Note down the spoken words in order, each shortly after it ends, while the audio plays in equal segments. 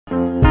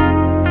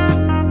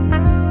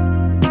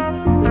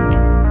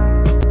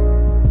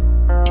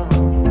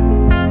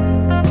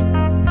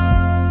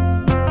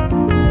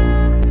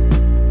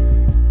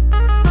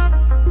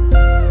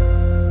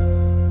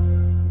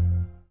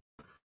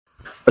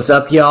What's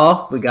up,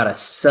 y'all? We got a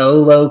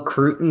solo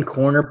Cruitin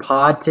Corner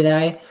pod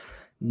today.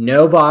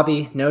 No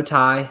Bobby, no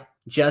Ty,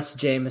 just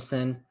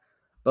Jameson.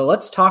 But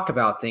let's talk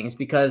about things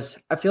because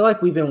I feel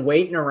like we've been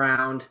waiting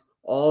around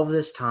all of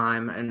this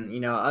time. And,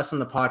 us on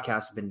the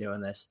podcast have been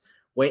doing this,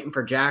 waiting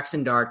for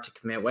Jackson Dart to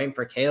commit, waiting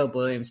for Caleb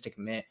Williams to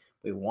commit.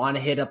 We want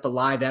to hit up a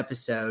live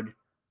episode,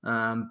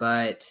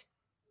 but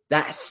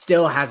that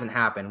still hasn't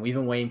happened. We've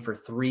been waiting for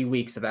 3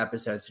 weeks of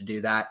episodes to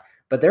do that.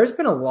 But there's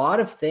been a lot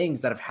of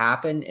things that have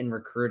happened in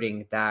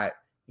recruiting that,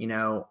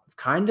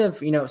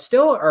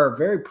 still are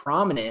very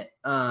prominent,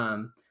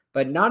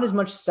 but not as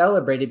much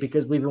celebrated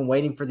because we've been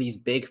waiting for these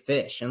big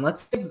fish. And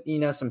let's give,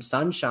 some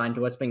sunshine to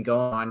what's been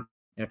going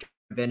on,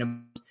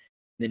 the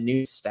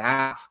new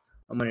staff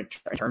in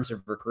terms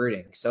of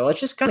recruiting. So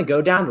let's just kind of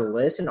go down the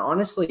list. And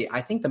honestly,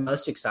 I think the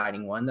most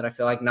exciting one that I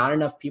feel like not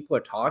enough people are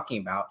talking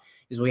about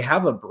is we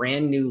have a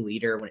brand new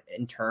leader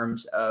in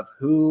terms of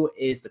who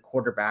is the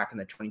quarterback in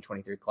the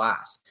 2023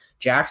 class.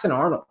 Jackson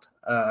Arnold,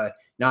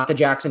 not the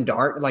Jackson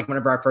Dart. Like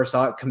whenever I first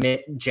saw it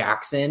commit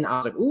Jackson, I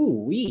was like,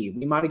 ooh, we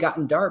might have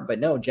gotten Dart. But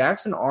no,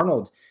 Jackson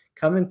Arnold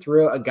coming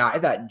through, a guy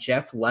that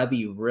Jeff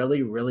Levy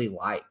really, really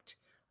liked,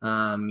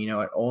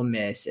 at Ole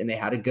Miss, and they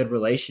had a good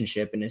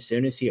relationship. And as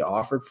soon as he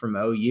offered from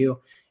OU,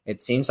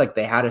 it seems like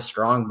they had a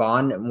strong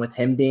bond. And with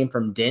him being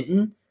from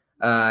Denton,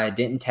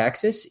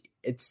 Texas,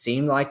 it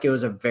seemed like it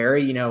was a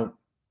very,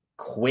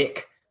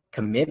 quick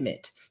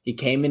commitment. He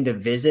came in to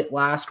visit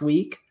last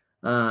week,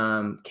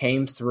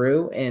 came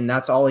through, and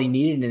that's all he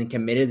needed and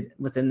committed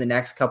within the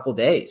next couple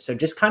days. So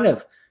just kind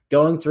of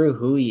going through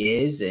who he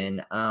is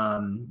and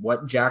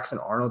what Jackson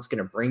Arnold's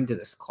going to bring to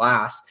this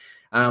class.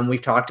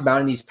 We've talked about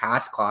in these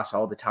past class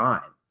all the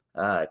time.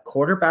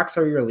 Quarterbacks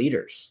are your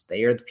leaders.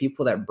 They are the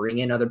people that bring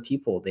in other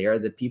people. They are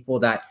the people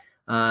that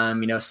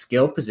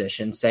skill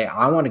positions say,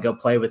 I want to go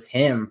play with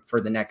him for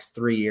the next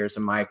 3 years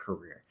of my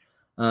career.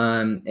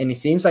 And he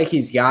seems like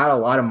he's got a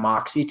lot of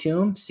moxie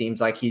to him. Seems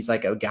like he's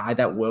like a guy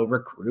that will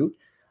recruit.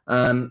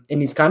 And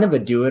he's kind of a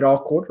do-it-all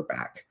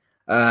quarterback.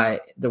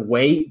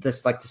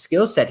 The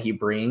skill set he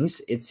brings,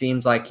 it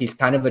seems like he's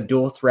kind of a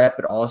dual threat,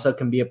 but also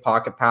can be a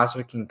pocket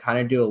passer, can kind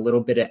of do a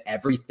little bit of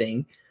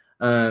everything.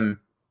 And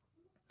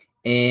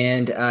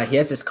he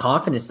has this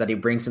confidence that he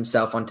brings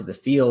himself onto the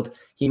field.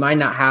 He might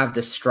not have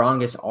the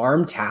strongest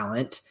arm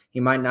talent. He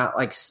might not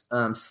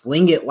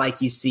sling it like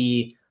you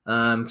see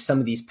some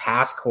of these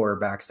past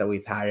quarterbacks that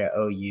we've had at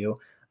OU.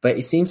 But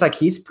it seems like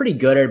he's pretty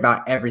good at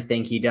about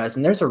everything he does.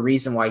 And there's a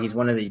reason why he's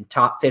one of the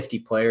top 50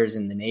 players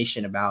in the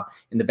nation and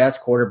the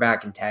best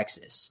quarterback in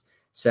Texas.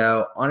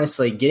 So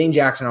honestly, getting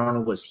Jackson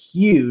Arnold was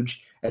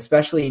huge,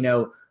 especially,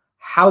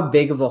 how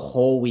big of a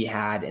hole we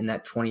had in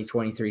that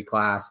 2023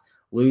 class,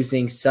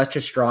 losing such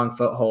a strong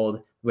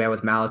foothold we had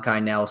with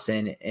Malachi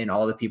Nelson and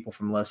all the people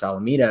from Los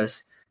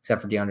Alamitos,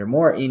 except for DeAndre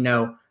Moore.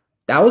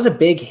 That was a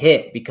big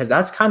hit because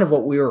that's kind of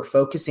what we were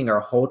focusing our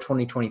whole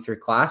 2023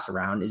 class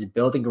around, is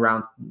building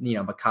around,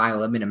 Mekhi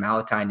Lemon and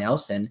Malachi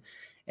Nelson.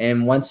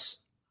 And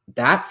once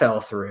that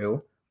fell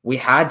through, we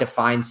had to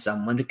find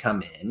someone to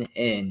come in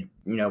and,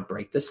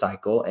 break the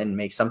cycle and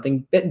make something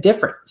a bit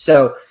different.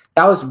 So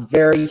that was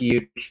very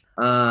huge.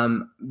 I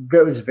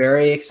was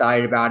very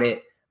excited about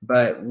it.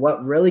 But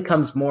what really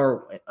comes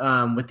more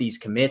with these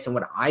commits and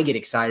what I get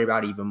excited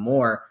about even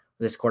more,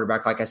 this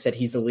quarterback, like I said,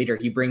 he's the leader.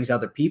 He brings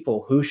other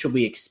people. Who should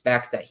we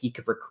expect that he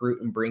could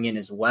recruit and bring in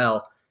as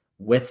well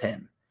with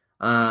him?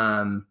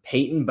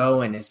 Peyton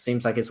Bowen, it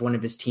seems like it's one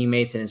of his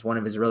teammates and is one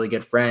of his really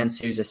good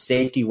friends, who's a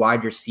safety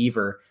wide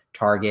receiver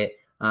target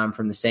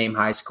from the same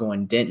high school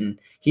in Denton.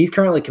 He's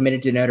currently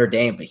committed to Notre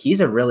Dame, but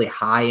he's a really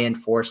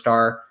high-end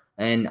 4-star,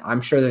 and I'm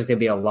sure there's going to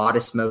be a lot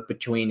of smoke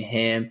between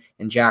him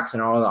and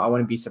Jackson Arnold. I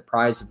wouldn't be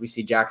surprised if we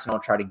see Jackson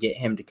Arnold try to get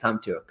him to come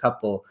to a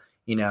couple,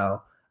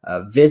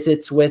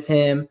 visits with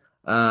him.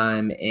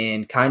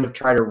 And kind of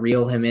try to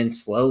reel him in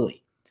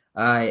slowly.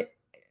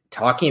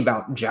 Talking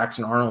about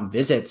Jackson Arnold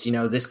visits,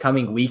 this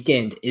coming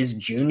weekend is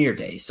Junior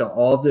Day. So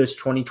all of those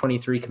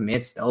 2023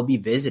 commits, they'll be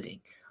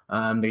visiting.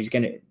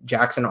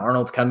 Jackson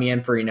Arnold coming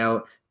in for,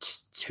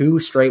 2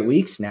 straight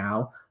weeks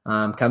now,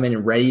 coming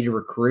and ready to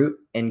recruit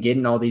and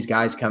getting all these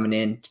guys coming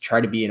in to try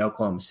to be an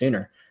Oklahoma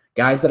Sooner.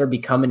 Guys that are be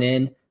coming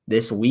in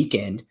this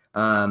weekend,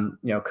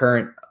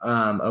 current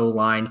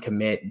O-line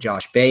commit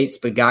Josh Bates,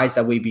 but guys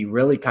that we'd be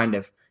really kind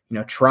of,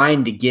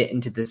 trying to get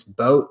into this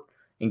boat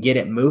and get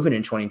it moving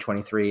in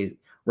 2023.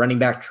 Running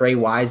back Trey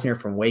Wisner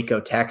from Waco,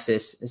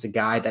 Texas, is a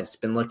guy that's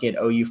been looking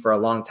at OU for a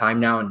long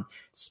time now and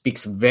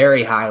speaks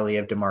very highly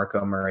of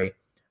DeMarco Murray.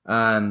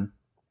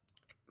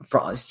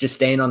 Just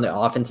staying on the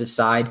offensive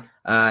side,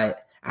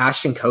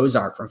 Ashton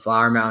Kozart from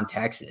Flower Mound,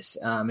 Texas,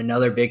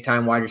 another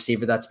big-time wide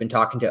receiver that's been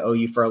talking to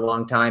OU for a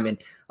long time. And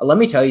let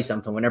me tell you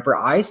something. Whenever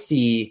I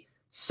see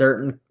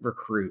certain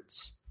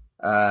recruits,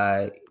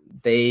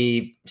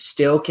 they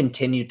still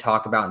continue to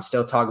talk about and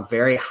still talk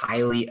very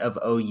highly of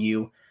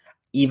OU,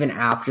 even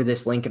after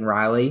this Lincoln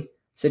Riley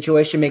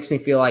situation, makes me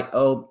feel like,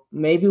 oh,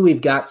 maybe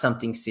we've got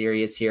something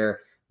serious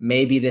here.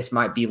 Maybe this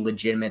might be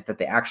legitimate that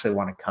they actually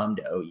want to come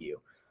to OU.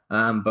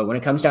 But when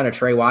it comes down to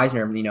Trey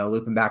Wisner,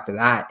 looping back to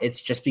that,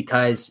 it's just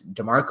because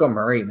DeMarco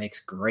Murray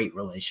makes great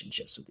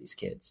relationships with these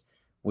kids.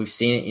 We've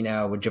seen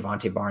it, with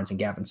Javonte Barnes and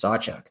Gavin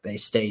Sawchuk. They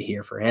stayed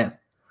here for him.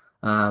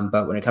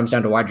 But when it comes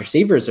down to wide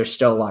receivers, there's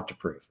still a lot to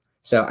prove.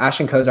 So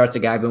Ashton Kozart's a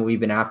guy we've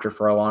been after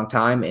for a long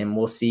time, and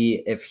we'll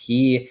see if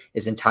he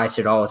is enticed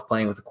at all with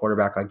playing with a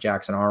quarterback like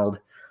Jackson Arnold.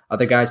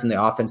 Other guys on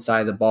the offense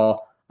side of the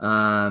ball,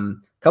 a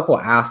couple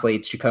of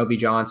athletes, Jacoby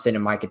Johnson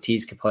and Micah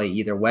Tease could play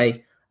either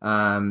way.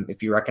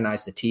 If you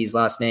recognize the Tease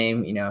last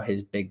name,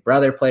 his big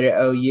brother played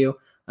at OU,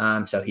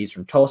 so he's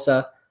from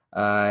Tulsa,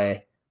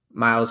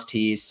 Miles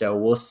Tease. So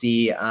we'll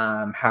see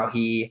how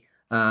he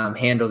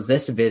handles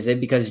this visit,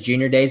 because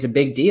junior day is a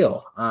big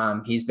deal.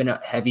 He's been a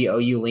heavy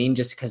OU lean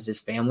just because his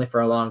family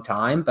for a long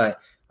time, but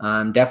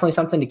definitely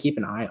something to keep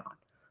an eye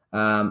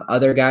on.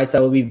 Other guys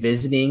that will be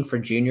visiting for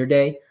junior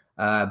day,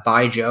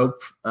 Bai Joe,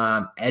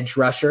 edge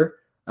rusher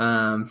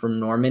from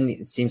Norman.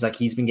 It seems like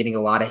he's been getting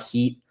a lot of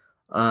heat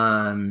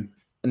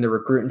in the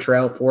recruiting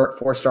trail,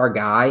 four-star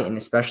guy, and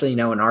especially, in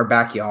our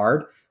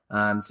backyard.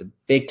 It's a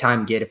big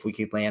time get if we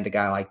could land a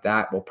guy like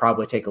that. We'll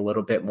probably take a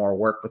little bit more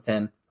work with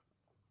him.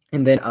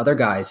 And then other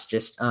guys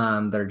just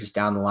that are just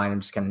down the line.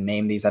 I'm just going to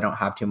name these. I don't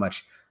have too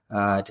much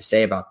to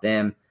say about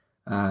them.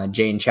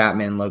 Jane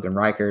Chapman, Logan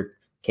Reichert,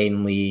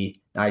 Caden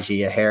Lee,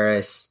 Nigel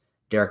Harris,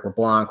 Derek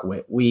LeBlanc,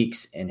 Whit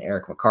Weeks, and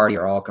Eric McCarty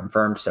are all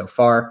confirmed so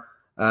far.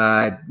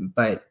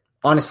 But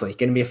honestly,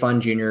 going to be a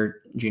fun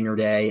junior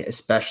day,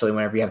 especially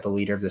whenever you have the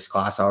leader of this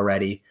class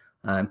already.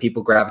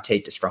 People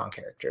gravitate to strong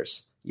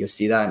characters. You'll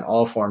see that in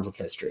all forms of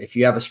history. If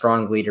you have a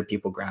strong leader,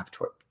 people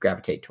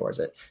gravitate towards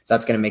it. So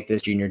that's going to make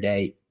this junior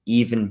day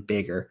even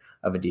bigger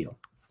of a deal.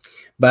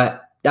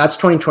 But that's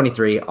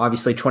 2023.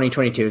 Obviously,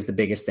 2022 is the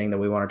biggest thing that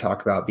we want to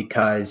talk about,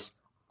 because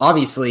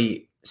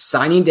obviously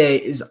signing day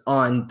is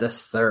on the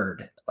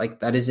 3rd. Like,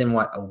 that is in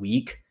a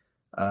week?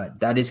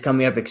 That is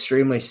coming up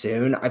extremely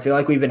soon. I feel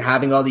like we've been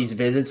having all these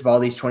visits of all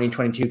these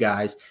 2022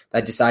 guys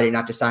that decided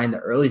not to sign the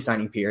early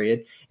signing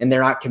period, and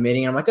they're not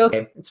committing. I'm like,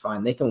 okay, it's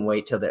fine. They can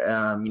wait till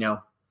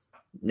the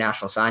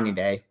National Signing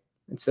Day.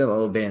 It's a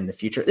little bit in the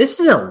future. This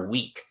is a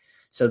week.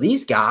 So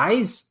these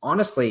guys,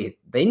 honestly,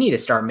 they need to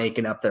start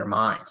making up their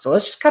minds. So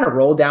let's just kind of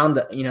roll down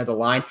the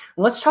line.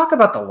 And let's talk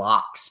about the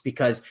locks,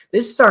 because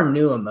this is our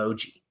new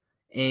emoji.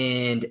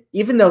 And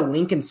even though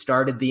Lincoln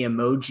started the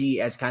emoji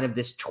as kind of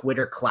this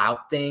Twitter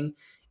clout thing,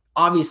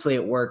 obviously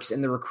it works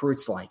and the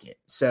recruits like it.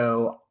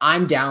 So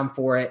I'm down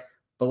for it.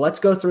 But let's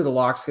go through the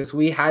locks, because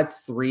we had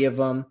 3 of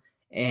them.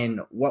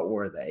 And what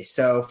were they?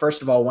 So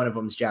first of all, one of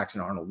them is Jackson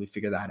Arnold. We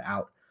figured that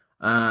out.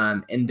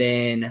 And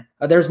then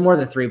there's more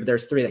than 3, but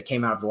there's 3 that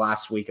came out of the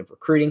last week of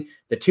recruiting.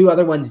 The 2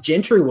 other ones,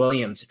 Gentry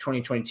Williams, a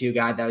 2022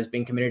 guy that has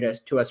been committed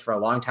to us for a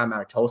long time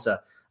out of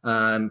Tulsa,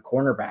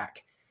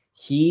 cornerback.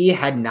 He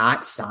had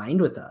not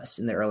signed with us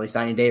in the early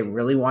signing day,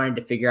 really wanted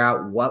to figure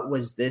out what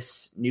was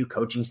this new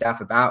coaching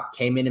staff about,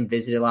 came in and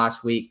visited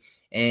last week,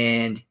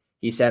 and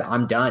he said,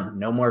 I'm done.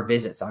 No more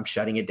visits. I'm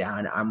shutting it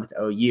down. I'm with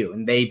OU.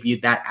 And they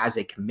viewed that as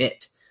a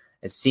commit.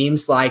 It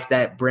seems like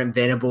that Brent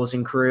Venables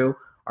and crew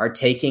are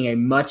taking a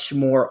much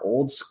more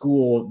old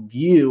school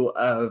view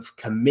of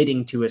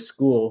committing to a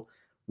school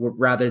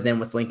rather than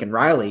with Lincoln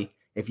Riley.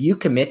 If you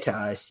commit to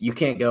us, you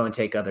can't go and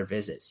take other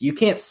visits. You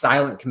can't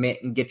silent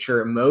commit and get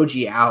your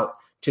emoji out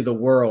to the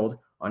world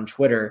on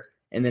Twitter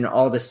and then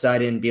all of a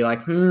sudden be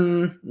like,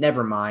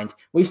 never mind.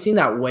 We've seen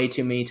that way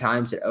too many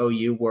times at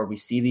OU, where we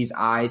see these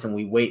eyes and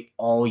we wait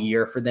all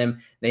year for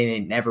them. They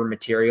never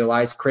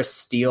materialize. Chris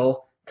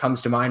Steele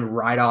comes to mind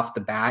right off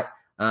the bat.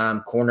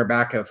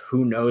 Cornerback of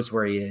who knows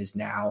where he is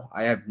now.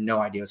 I have no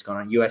idea what's going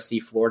on.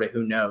 USC, Florida,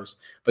 who knows?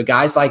 But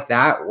guys like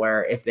that,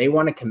 where if they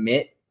want to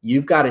commit,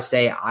 you've got to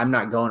say, I'm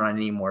not going on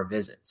any more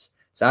visits.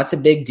 So that's a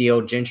big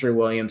deal. Gentry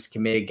Williams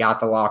committed,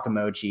 got the lock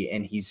emoji,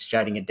 and he's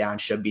shutting it down,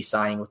 should be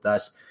signing with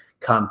us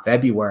come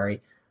February.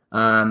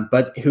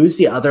 But who's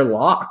the other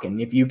lock?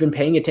 And if you've been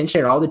paying attention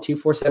at all the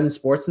 247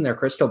 Sports and their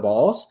crystal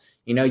balls,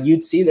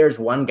 you'd see there's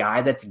one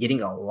guy that's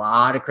getting a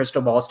lot of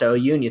crystal balls to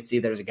OU, and you'd see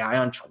there's a guy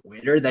on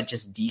Twitter that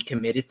just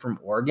decommitted from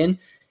Oregon,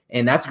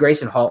 and that's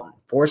Grayson Halton,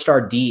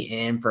 4-star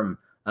DN from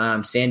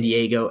San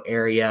Diego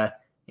area.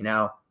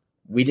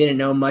 We didn't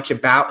know much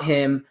about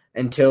him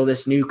until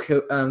this new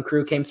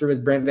crew came through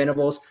with Brent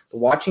Venables. But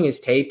watching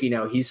his tape,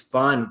 he's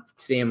fun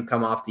to see him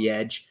come off the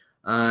edge.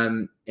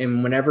 And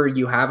whenever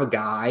you have a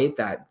guy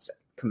that's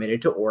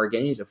committed to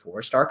Oregon, he's a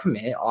 4-star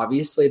commit.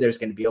 Obviously, there's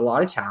going to be a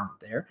lot of talent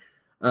there.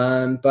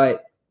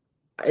 But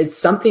it's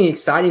something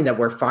exciting that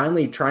we're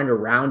finally trying to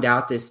round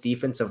out this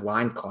defensive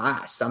line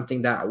class,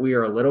 something that we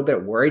are a little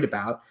bit worried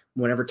about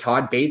whenever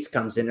Todd Bates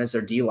comes in as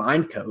their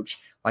D-line coach.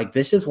 Like,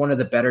 this is one of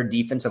the better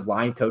defensive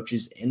line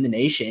coaches in the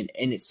nation,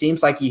 and it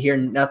seems like you hear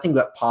nothing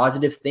but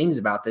positive things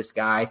about this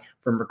guy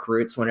from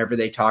recruits whenever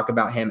they talk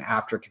about him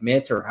after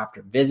commits or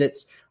after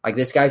visits. Like,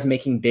 this guy's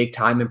making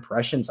big-time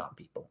impressions on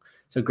people.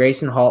 So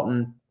Grayson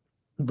Halton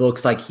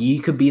looks like he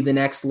could be the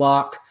next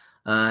lock.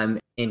 And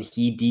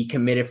he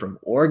decommitted from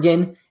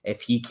Oregon.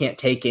 If he can't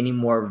take any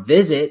more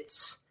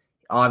visits,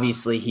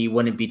 obviously he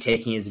wouldn't be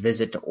taking his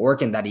visit to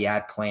Oregon that he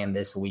had planned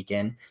this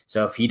weekend.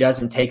 So if he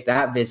doesn't take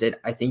that visit,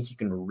 I think you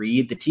can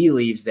read the tea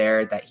leaves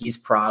there that he's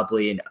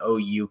probably an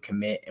OU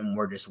commit, and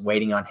we're just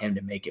waiting on him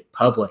to make it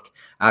public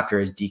after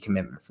his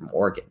decommitment from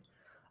Oregon.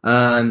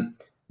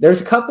 There's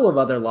a couple of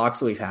other locks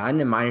that we've had, and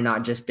it might have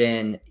not just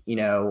been,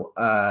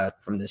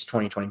 from this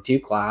 2022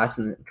 class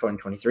and the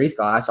 2023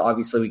 class.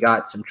 Obviously, we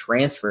got some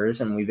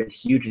transfers, and we've been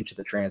huge into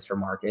the transfer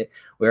market.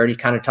 We already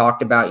kind of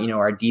talked about,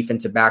 our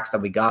defensive backs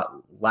that we got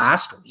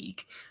last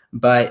week,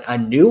 but a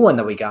new one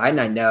that we got,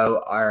 and I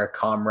know our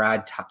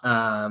comrade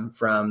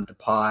from the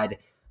pod,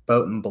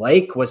 Boaton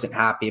Blake, wasn't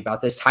happy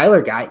about this.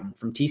 Tyler Guyton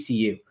from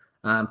TCU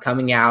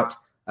coming out,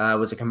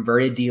 was a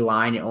converted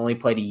D-line and only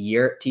played a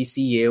year at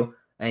TCU.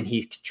 And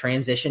he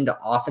transitioned to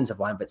offensive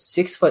line, but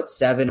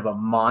 6'7" of a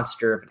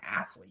monster of an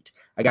athlete,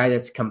 a guy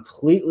that's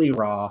completely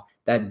raw,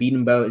 that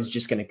Beatenbow is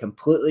just going to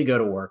completely go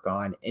to work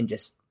on and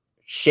just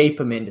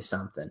shape him into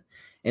something.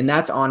 And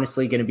that's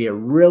honestly going to be a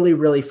really,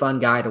 really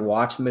fun guy to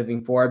watch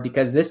moving forward,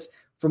 because this,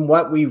 from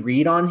what we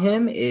read on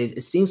him,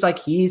 it seems like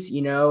he's,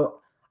 a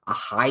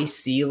high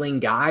ceiling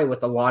guy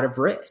with a lot of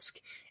risk.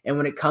 And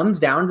when it comes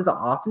down to the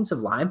offensive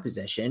line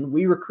position,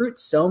 we recruit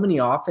so many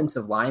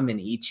offensive linemen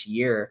each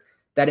year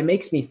that it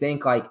makes me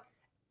think,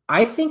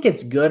 I think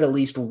it's good at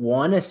least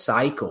one a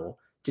cycle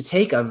to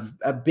take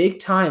a big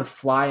time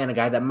fly on a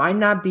guy that might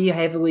not be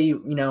heavily,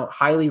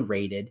 highly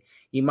rated.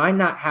 He might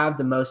not have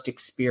the most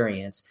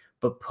experience,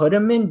 but put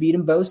him in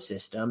Beatenbow's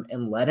system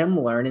and let him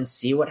learn and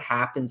see what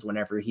happens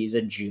whenever he's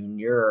a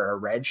junior or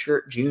a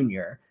redshirt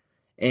junior,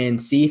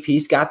 and see if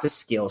he's got the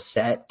skill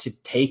set to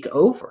take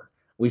over.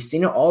 We've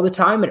seen it all the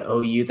time at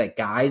OU that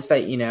guys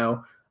that,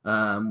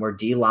 we're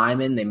D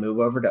linemen, they move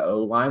over to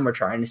O line. We're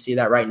trying to see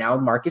that right now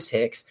with Marcus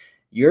Hicks.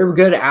 You're a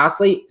good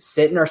athlete,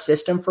 sit in our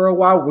system for a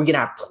while. We're going to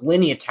have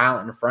plenty of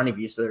talent in front of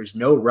you, so there's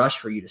no rush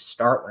for you to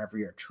start whenever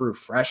you're a true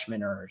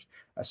freshman or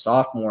a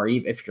sophomore,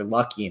 even if you're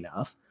lucky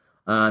enough.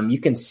 You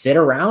can sit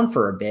around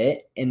for a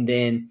bit, and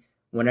then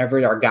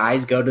whenever our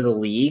guys go to the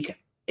league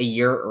a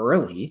year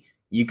early,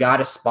 you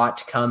got a spot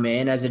to come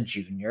in as a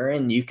junior,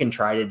 and you can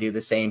try to do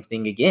the same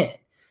thing again.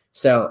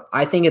 So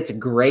I think it's a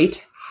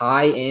great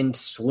high-end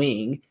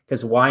swing,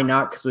 because why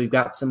not? Because we've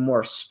got some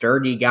more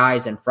sturdy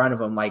guys in front of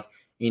them, like,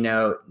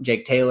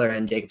 Jake Taylor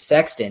and Jacob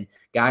Sexton,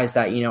 guys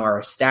that, are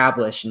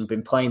established and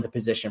been playing the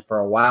position for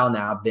a while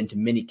now, been to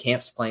many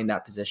camps playing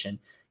that position.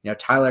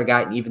 Tyler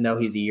Guyton, even though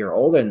he's a year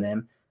older than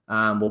them,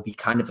 will be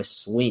kind of a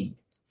swing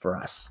for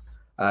us.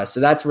 So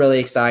that's really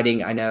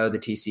exciting. I know the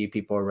TCU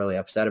people are really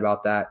upset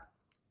about that,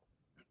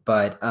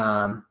 but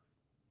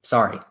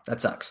sorry,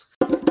 that sucks.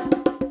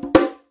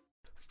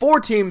 4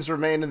 teams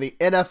remain in the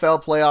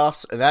NFL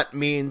playoffs, and that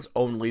means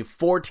only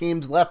 4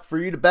 teams left for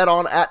you to bet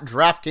on at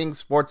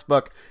DraftKings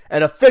Sportsbook,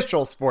 an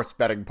official sports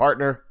betting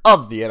partner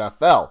of the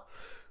NFL.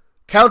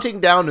 Counting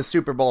down to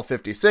Super Bowl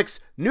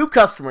 56, new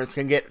customers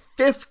can get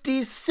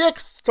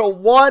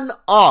 56-1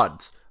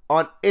 odds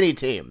on any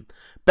team.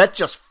 Bet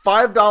just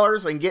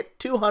 $5 and get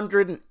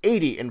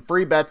 $280 in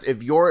free bets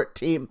if your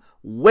team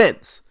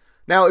wins.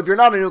 Now, if you're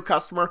not a new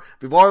customer,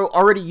 if you've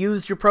already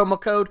used your promo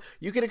code,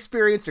 you can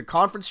experience your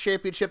conference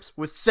championships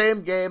with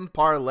same-game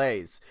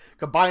parlays.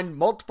 Combine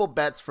multiple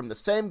bets from the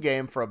same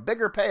game for a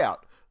bigger payout.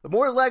 The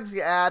more legs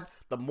you add,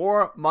 the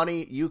more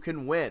money you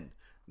can win.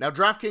 Now,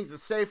 DraftKings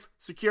is safe,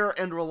 secure,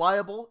 and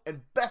reliable,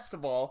 and best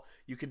of all,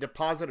 you can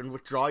deposit and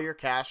withdraw your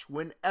cash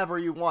whenever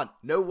you want.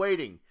 No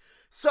waiting.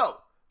 So,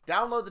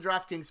 download the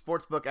DraftKings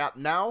Sportsbook app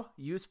now,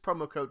 use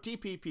promo code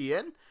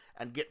TPPN,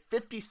 and get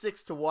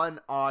 56-1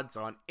 odds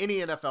on any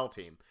NFL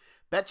team.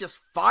 Bet just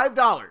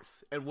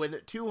 $5 and win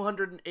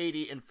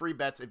 $280 in free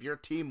bets if your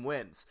team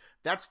wins.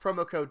 That's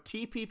promo code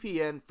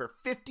TPPN for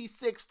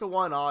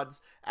 56-1 odds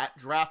at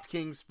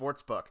DraftKings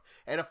Sportsbook,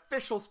 an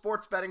official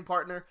sports betting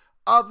partner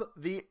of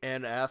the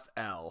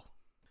NFL.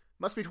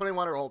 Must be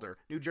 21 or older.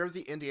 New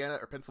Jersey, Indiana,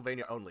 or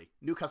Pennsylvania only.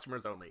 New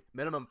customers only.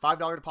 Minimum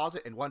 $5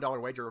 deposit and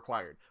 $1 wager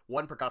required.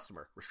 1 per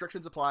customer.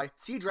 Restrictions apply.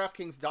 See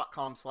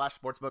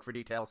DraftKings.com/sportsbook for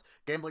details.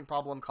 Gambling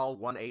problem? Call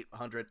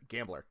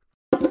 1-800-GAMBLER.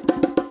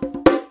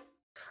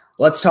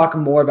 Let's talk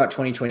more about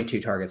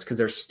 2022 targets, because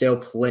there's still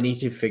plenty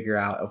to figure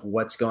out of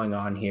what's going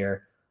on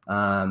here.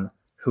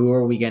 Who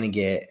are we going to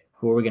get?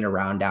 Who are we going to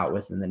round out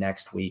with in the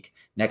next week?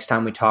 Next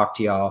time we talk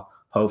to y'all,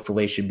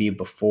 hopefully it should be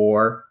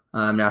before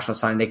National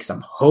Signing Day, because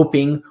I'm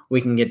hoping we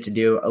can get to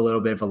do a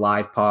little bit of a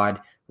live pod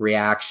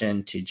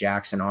reaction to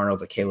Jackson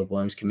Arnold or Caleb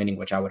Williams committing,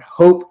 which I would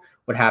hope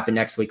would happen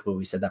next week, but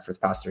we said that for the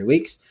past 3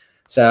 weeks.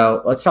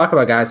 So let's talk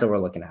about guys that we're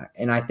looking at.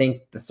 And I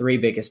think the 3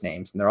 biggest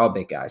names, and they're all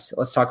big guys. So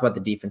let's talk about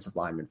the defensive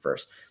linemen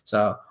first.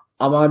 So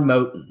Ahmad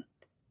Moten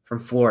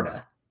from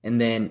Florida, and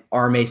then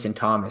R. Mason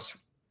Thomas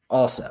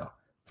also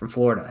from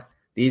Florida.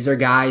 These are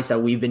guys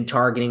that we've been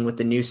targeting with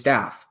the new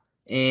staff.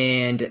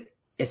 And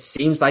it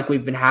seems like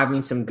we've been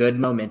having some good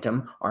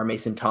momentum. R.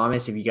 Mason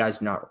Thomas, if you guys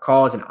do not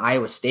recall, is an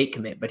Iowa State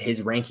commit, but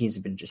his rankings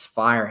have been just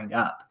firing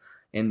up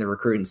in the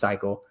recruiting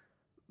cycle.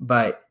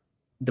 But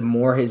the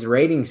more his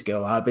ratings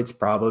go up, it's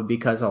probably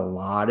because a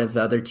lot of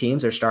other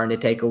teams are starting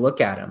to take a look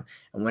at him.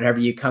 And whenever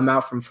you come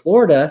out from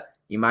Florida,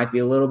 you might be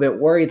a little bit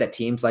worried that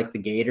teams like the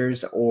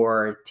Gators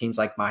or teams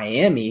like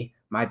Miami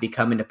might be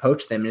coming to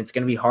poach them. And it's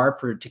going to be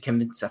hard to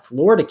convince a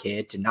Florida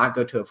kid to not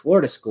go to a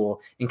Florida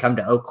school and come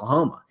to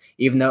Oklahoma,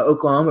 even though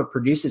Oklahoma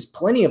produces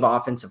plenty of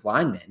offensive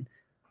linemen.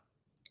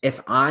 If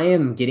I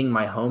am getting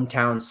my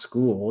hometown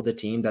school, the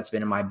team that's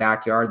been in my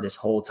backyard this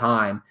whole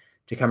time,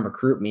 to come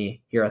recruit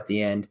me here at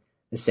the end,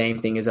 the same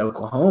thing as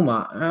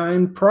Oklahoma,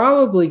 I'm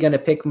probably going to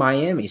pick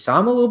Miami. So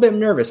I'm a little bit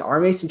nervous. R.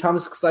 Mason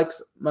Thomas looks like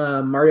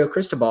Mario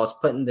Cristobal is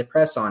putting the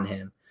press on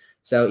him.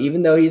 So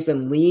even though he's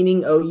been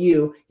leaning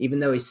OU, even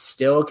though he's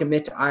still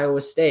committed to Iowa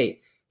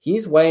State,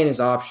 he's weighing his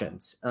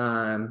options.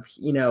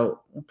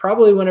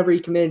 Probably whenever he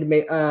committed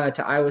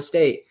to Iowa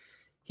State,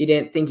 he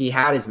didn't think he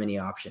had as many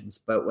options.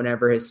 But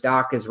whenever his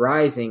stock is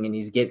rising and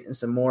he's getting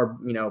some more,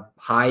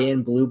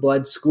 high-end blue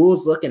blood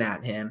schools looking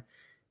at him,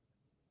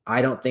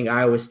 I don't think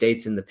Iowa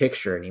State's in the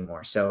picture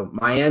anymore. So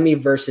Miami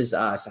versus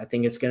us, I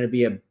think it's going to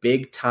be a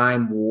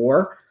big-time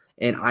war.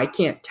 And I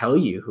can't tell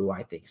you who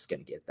I think is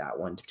going to get that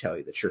one, to tell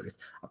you the truth.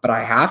 But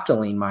I have to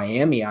lean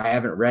Miami. I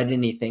haven't read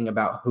anything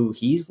about who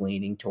he's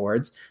leaning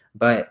towards.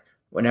 But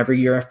whenever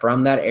you're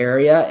from that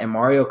area and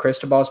Mario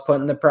Cristobal's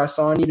putting the press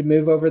on you to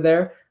move over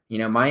there,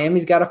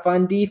 Miami's got a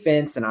fun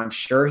defense, and I'm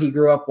sure he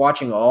grew up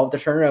watching all of the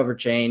turnover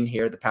chain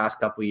here the past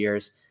couple of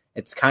years.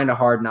 It's kind of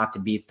hard not to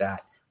beat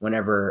that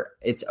whenever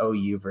it's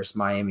OU versus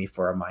Miami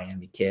for a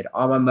Miami kid.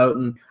 Alma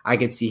Moten, I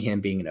could see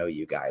him being an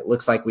OU guy. It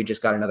looks like we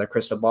just got another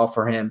crystal ball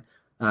for him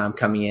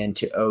coming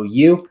into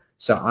OU,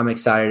 so I'm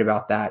excited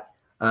about that.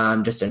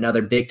 Just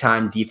another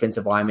big-time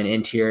defensive lineman,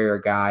 interior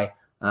guy,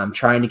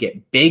 trying to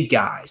get big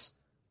guys,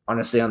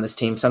 honestly, on this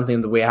team, something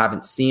that we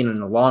haven't seen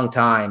in a long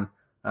time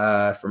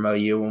from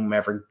OU.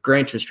 Whenever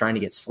Grinch was trying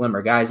to get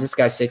slimmer guys, this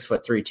guy's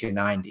 6'3",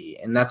 290,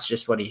 and that's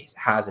just what he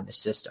has in his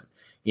system.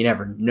 You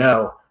never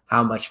know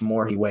how much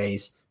more he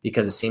weighs,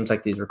 because it seems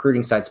like these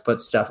recruiting sites put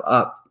stuff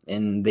up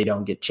and they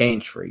don't get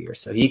changed for a year.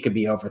 So he could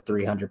be over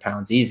 300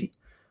 pounds easy.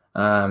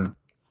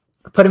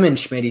 Put him in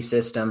Schmidt's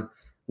system,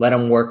 let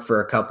him work for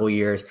a couple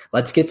years.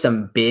 Let's get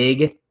some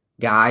big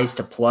guys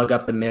to plug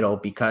up the middle,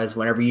 because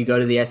whenever you go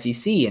to the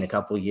SEC in a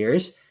couple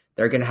years,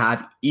 they're going to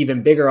have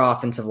even bigger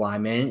offensive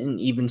linemen and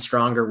even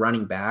stronger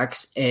running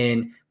backs,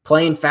 and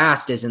playing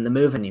fast isn't the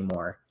move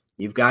anymore.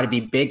 You've got to be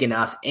big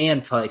enough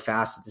and play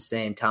fast at the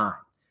same time.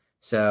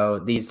 So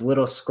these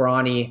little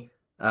scrawny,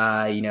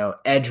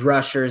 edge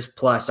rushers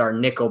plus our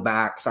nickel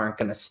backs aren't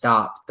going to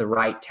stop the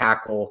right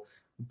tackle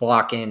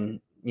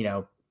blocking,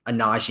 a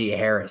Najee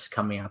Harris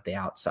coming out the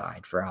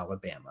outside for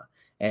Alabama.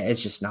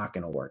 It's just not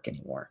going to work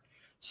anymore.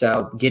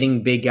 So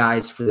getting big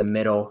guys for the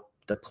middle,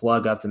 to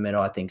plug up the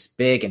middle, I think is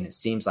big, and it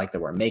seems like that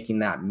we're making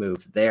that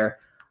move there.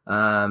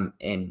 Brent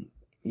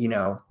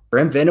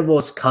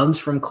Venables comes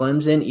from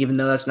Clemson, even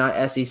though that's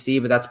not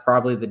SEC, but that's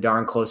probably the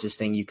darn closest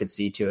thing you could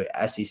see to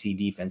an SEC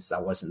defense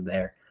that wasn't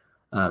there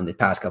the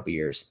past couple of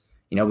years.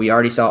 We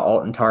already saw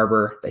Alton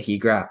Tarber, that he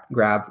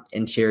grabbed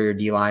interior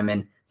D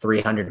lineman,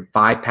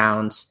 305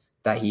 pounds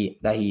that he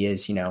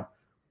is.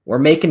 We're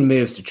making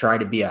moves to try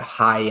to be a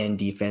high-end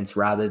defense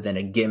rather than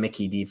a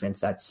gimmicky defense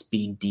that's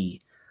speed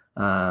D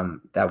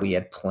that we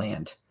had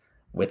planned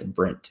with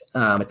Brent,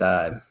 with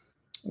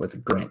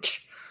Grinch.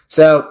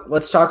 So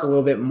let's talk a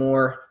little bit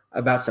more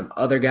about some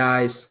other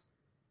guys.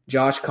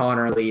 Josh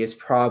Connerly is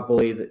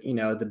probably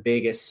the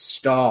biggest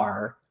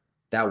star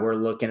that we're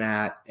looking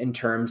at in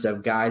terms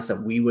of guys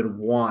that we would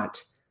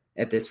want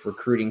at this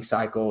recruiting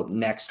cycle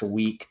next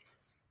week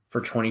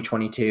for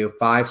 2022.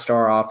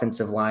 5-star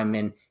offensive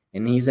lineman,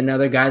 and he's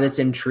another guy that's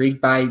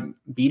intrigued by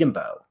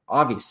Beatenbow.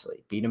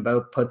 Obviously,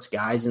 Beatenbow puts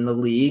guys in the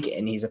league,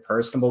 and he's a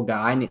personable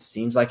guy, and it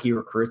seems like he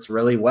recruits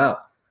really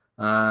well.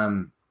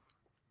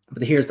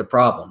 But here's the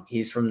problem.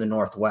 He's from the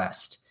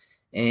Northwest,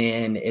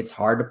 and it's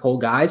hard to pull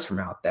guys from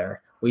out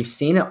there. We've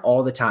seen it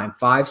all the time.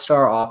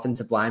 5-star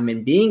offensive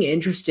linemen being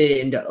interested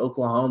into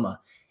Oklahoma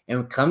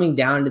and coming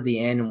down to the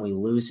end, and we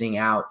losing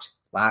out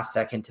last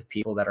second to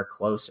people that are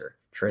closer.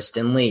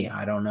 Tristan Lee.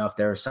 I don't know if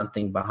there was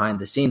something behind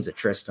the scenes of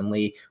Tristan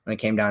Lee when it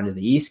came down to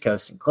the East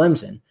Coast and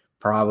Clemson.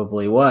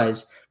 Probably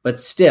was. But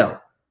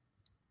still,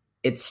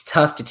 it's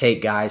tough to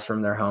take guys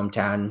from their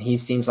hometown. And he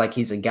seems like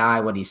he's a guy,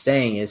 what he's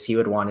saying is he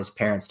would want his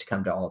parents to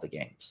come to all the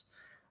games.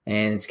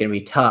 And it's going to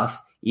be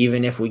tough,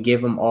 even if we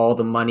give him all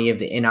the money of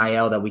the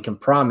NIL that we can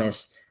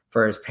promise,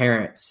 for his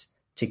parents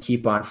to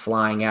keep on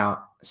flying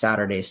out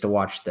Saturdays to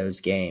watch those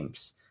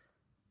games.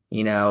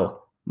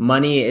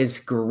 Money is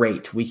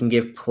great. We can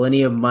give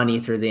plenty of money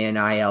through the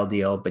NIL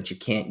deal, but you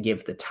can't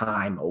give the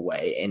time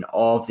away and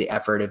all of the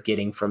effort of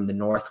getting from the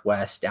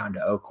Northwest down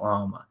to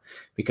Oklahoma,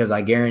 because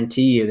I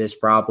guarantee you this is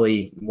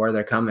probably where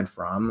they're coming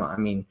from. I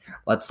mean,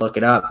 let's look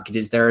it up.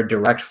 Is there a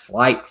direct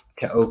flight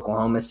to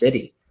Oklahoma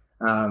City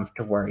to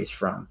where he's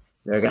from?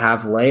 They're going to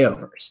have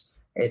layovers.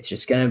 It's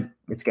just going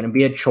to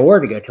be a chore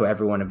to go to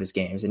every one of his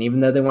games. And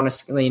even though they want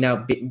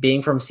to,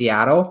 being from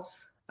Seattle,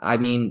 I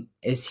mean,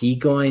 is he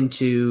going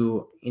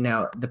to,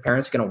 the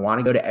parents are going to want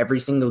to go to every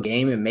single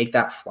game and make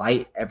that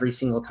flight every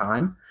single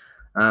time?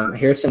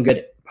 Here's some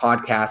good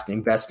podcast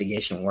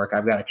investigation work.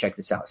 I've got to check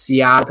this out.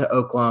 Seattle to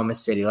Oklahoma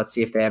City. Let's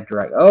see if they have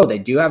direct. Oh, they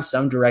do have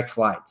some direct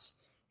flights.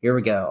 Here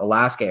we go.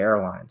 Alaska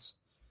Airlines.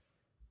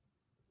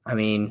 I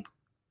mean,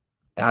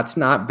 that's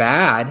not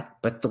bad,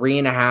 but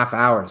 3.5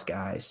 hours,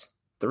 guys.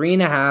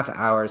 3.5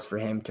 hours for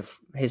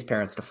his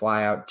parents to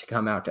fly out, to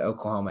come out to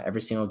Oklahoma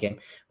every single game.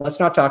 Let's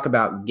not talk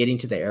about getting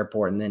to the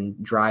airport and then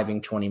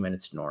driving 20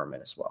 minutes to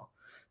Norman as well.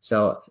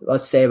 So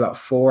let's say about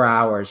 4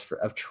 hours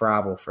of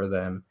travel for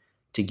them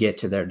to get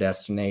to their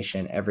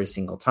destination every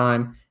single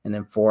time, and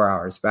then 4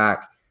 hours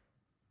back.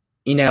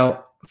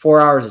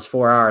 4 hours is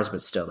 4 hours,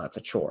 but still, that's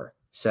a chore.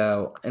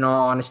 So in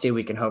all honesty,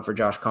 we can hope for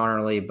Josh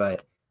Connerly,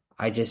 but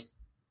I just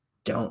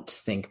don't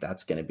think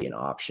that's going to be an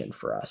option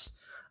for us.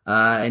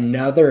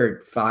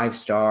 Another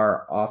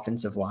 5-star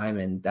offensive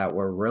lineman that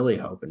we're really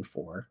hoping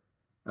for,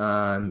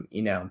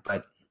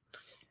 but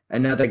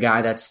another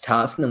guy that's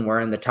tough and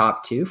we're in the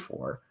top 2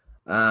 for,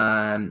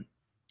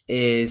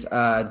 is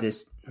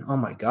this. Oh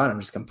my God, I'm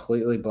just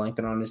completely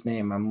blanking on his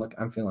name.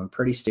 I'm feeling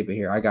pretty stupid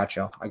here. I got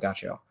y'all.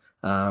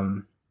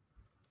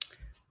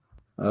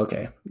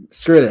 Okay,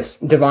 screw this.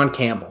 Devon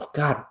Campbell.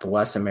 God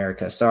bless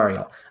America. Sorry,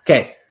 y'all.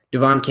 Okay,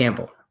 Devon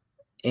Campbell,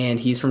 and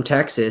he's from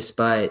Texas,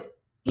 but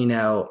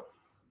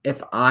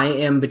if I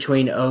am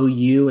between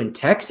OU and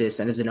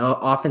Texas and as an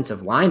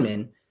offensive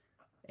lineman,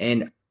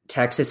 and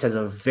Texas has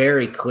a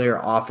very clear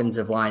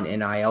offensive line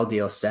NIL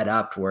deal set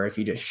up where if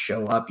you just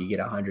show up, you get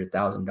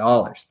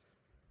 $100,000.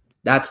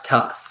 That's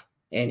tough.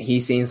 And he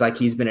seems like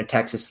he's been a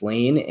Texas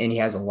lean, and he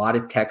has a lot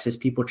of Texas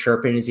people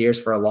chirping in his ears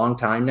for a long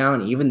time now.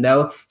 And even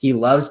though he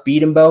loves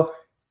beat 'em Bo,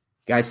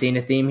 guys seeing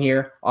a theme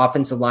here,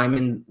 offensive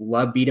linemen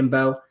love beat 'em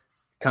Bo.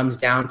 Comes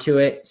down to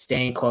it,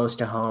 staying close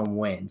to home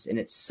wins. And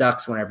it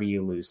sucks whenever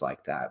you lose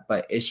like that,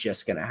 but it's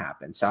just going to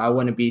happen. So I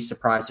wouldn't be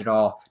surprised at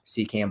all to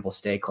see Campbell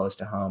stay close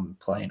to home and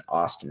play in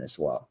Austin as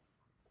well.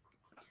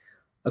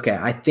 Okay,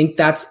 I think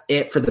that's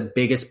it for the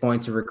biggest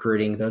points of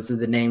recruiting. Those are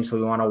the names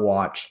we want to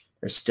watch.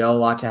 There's still a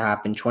lot to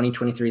happen.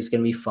 2023 is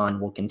going to be fun.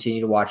 We'll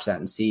continue to watch that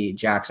and see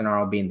Jackson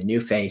Arnold being the new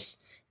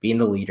face, being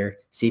the leader,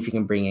 see if he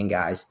can bring in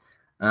guys.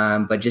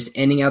 But just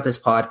ending out this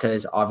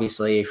podcast,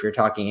 obviously, if you're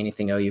talking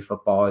anything OU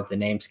football, the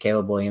names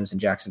Caleb Williams and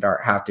Jackson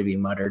Dart have to be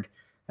muttered.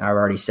 I've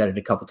already said it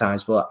a couple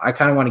times, but I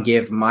kind of want to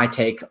give my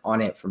take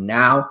on it from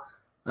now.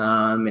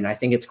 And I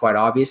think it's quite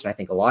obvious, and I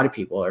think a lot of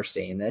people are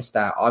saying this,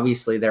 that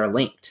obviously they're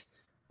linked.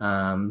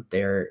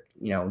 They're,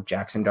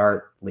 Jackson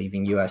Dart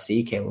leaving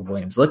USC, Caleb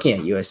Williams looking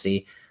at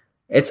USC.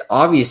 It's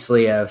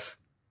obviously of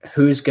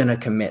who's going to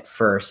commit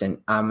first, and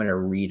I'm going to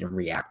read and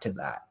react to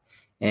that.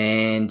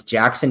 And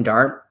Jackson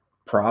Dart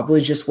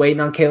probably just waiting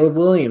on Caleb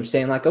Williams,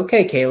 saying like,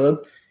 okay, Caleb,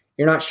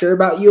 you're not sure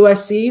about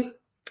USC?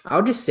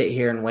 I'll just sit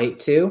here and wait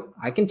too.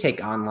 I can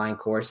take online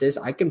courses.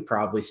 I can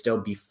probably still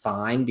be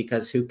fine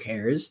because who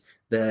cares?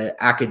 The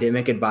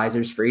academic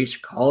advisors for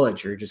each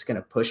college are just going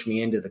to push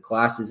me into the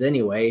classes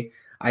anyway.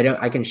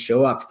 I can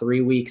show up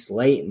 3 weeks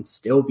late and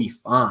still be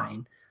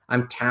fine.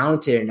 I'm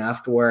talented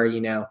enough to where,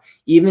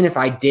 even if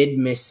I did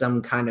miss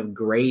some kind of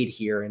grade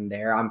here and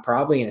there, I'm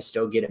probably going to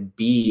still get a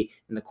B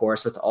in the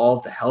course with all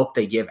of the help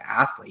they give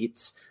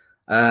athletes.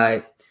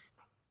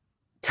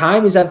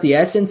 Time is of the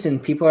essence,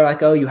 and people are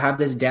like, oh, you have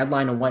this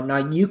deadline and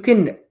whatnot. You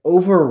can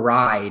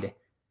override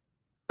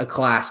a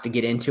class to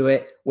get into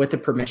it with the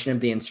permission of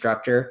the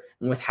instructor.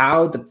 And with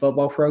how the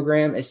football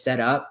program is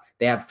set up,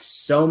 they have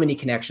so many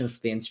connections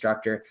with the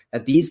instructor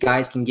that these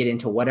guys can get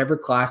into whatever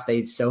class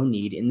they so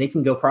need, and they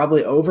can go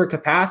probably over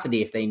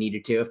capacity if they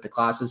needed to, if the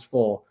class is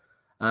full,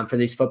 for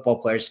these football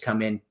players to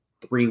come in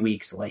 3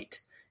 weeks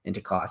late into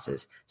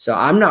classes. So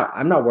I'm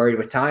not worried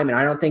with time, and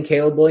I don't think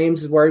Caleb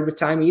Williams is worried with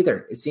time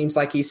either. It seems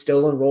like he's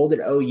still enrolled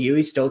at OU.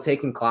 He's still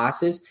taking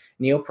classes,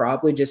 and he'll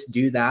probably just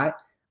do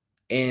that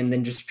and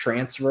then just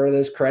transfer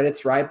those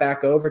credits right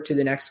back over to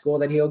the next school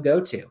that he'll go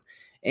to.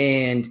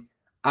 And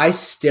I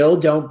still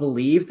don't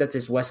believe that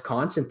this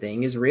Wisconsin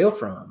thing is real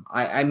from him.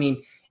 I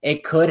mean,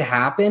 it could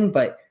happen,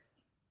 but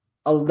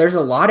there's a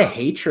lot of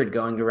hatred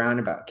going around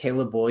about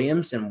Caleb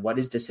Williams and what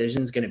his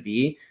decision is going to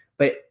be.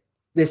 But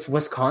this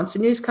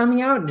Wisconsin news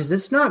coming out, does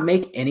this not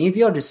make any of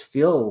y'all just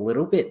feel a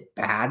little bit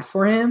bad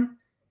for him?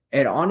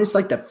 And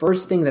honestly, like the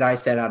first thing that I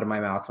said out of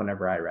my mouth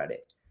whenever I read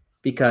it,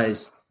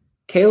 because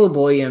Caleb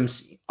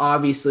Williams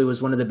obviously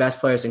was one of the best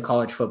players in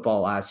college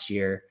football last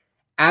year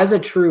as a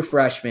true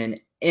freshman,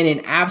 in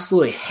an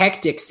absolutely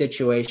hectic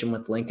situation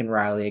with Lincoln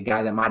Riley, a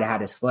guy that might have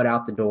had his foot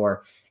out the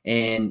door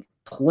and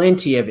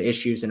plenty of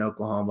issues in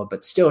Oklahoma,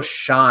 but still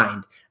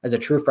shined as a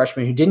true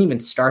freshman who didn't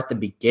even start the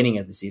beginning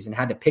of the season,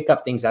 had to pick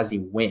up things as he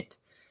went.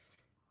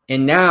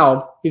 And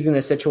now he's in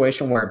a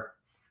situation where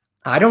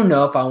I don't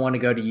know if I want to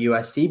go to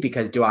USC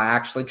because do I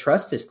actually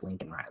trust this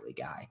Lincoln Riley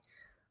guy?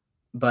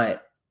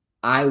 But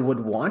I would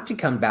want to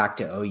come back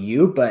to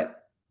OU,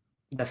 but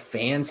the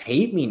fans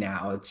hate me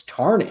now. It's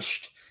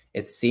tarnished.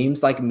 It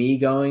seems like me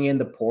going in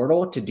the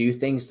portal to do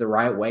things the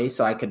right way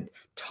so I could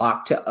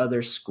talk to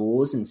other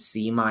schools and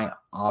see my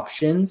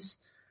options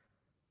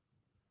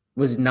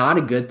was not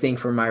a good thing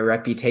for my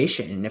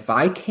reputation. And if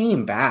I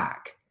came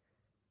back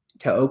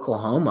to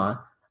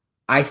Oklahoma,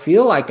 I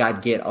feel like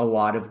I'd get a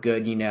lot of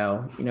good,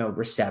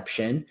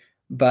 reception,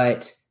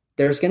 but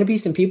there's going to be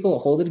some people that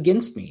hold it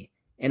against me.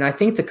 And I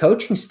think the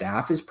coaching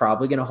staff is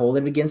probably going to hold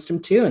it against him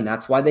too. And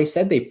that's why they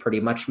said they pretty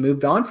much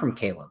moved on from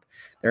Caleb.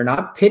 They're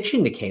not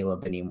pitching to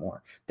Caleb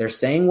anymore. They're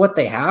saying what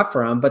they have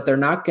for him, but they're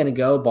not going to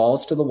go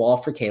balls to the wall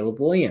for Caleb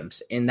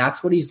Williams. And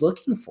that's what he's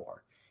looking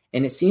for.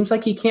 And it seems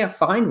like he can't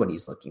find what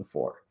he's looking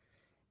for.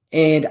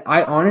 And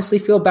I honestly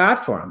feel bad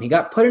for him. He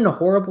got put in a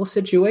horrible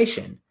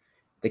situation.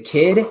 The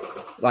kid,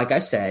 like I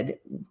said,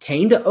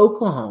 came to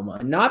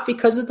Oklahoma, not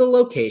because of the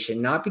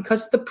location, not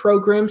because of the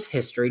program's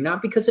history,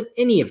 not because of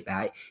any of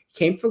that. He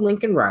came for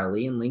Lincoln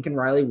Riley, and Lincoln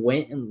Riley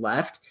went and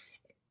left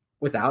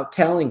without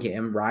telling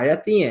him right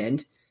at the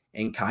end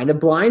and kind of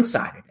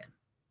blindsided him.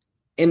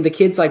 And the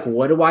kid's like,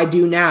 what do I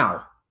do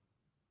now?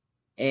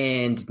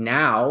 And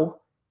now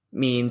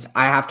means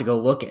I have to go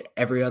look at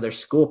every other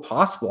school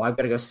possible. I've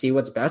got to go see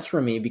what's best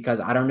for me because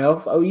I don't know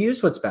if OU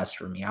is what's best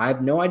for me. I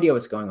have no idea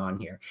what's going on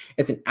here.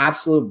 It's an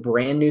absolute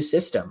brand new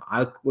system.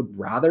 I would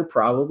rather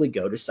probably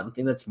go to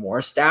something that's more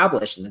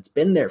established and that's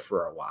been there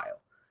for a while.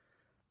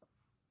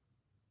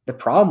 The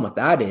problem with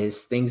that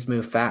is things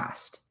move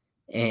fast.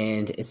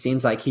 And it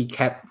seems like he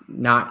kept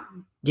not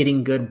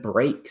getting good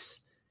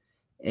breaks.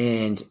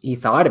 And he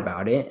thought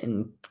about it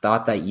and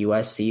thought that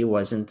USC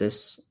wasn't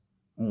this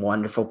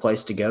wonderful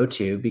place to go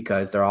to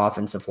because their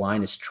offensive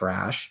line is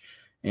trash.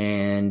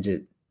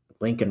 And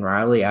Lincoln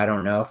Riley, I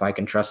don't know if I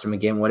can trust him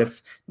again. What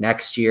if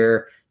next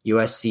year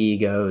USC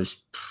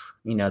goes,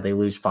 they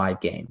lose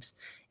 5 games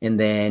and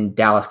then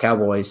Dallas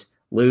Cowboys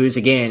lose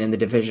again in the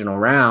divisional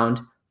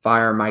round,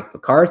 fire Mike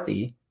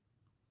McCarthy?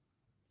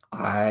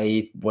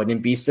 I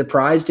wouldn't be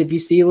surprised if you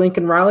see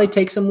Lincoln Riley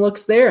take some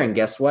looks there. And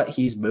guess what?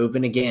 He's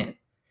moving again.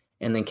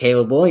 And then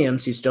Caleb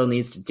Williams, who still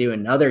needs to do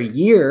another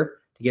year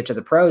to get to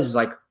the pros, is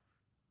like,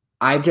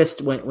 I've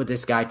just went with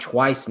this guy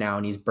twice now,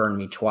 and he's burned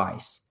me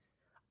twice.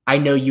 I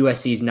know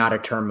USC is not a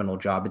terminal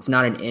job. It's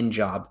not an end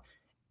job.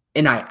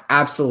 And I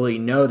absolutely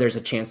know there's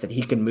a chance that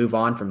he can move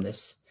on from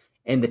this.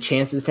 And the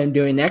chances of him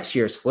doing next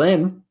year are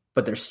slim,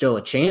 but there's still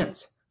a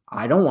chance.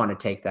 I don't want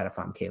to take that if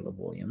I'm Caleb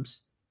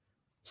Williams.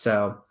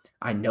 So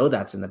I know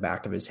that's in the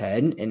back of his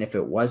head. And if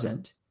it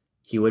wasn't,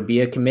 he would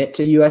be a commit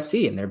to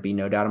USC, and there'd be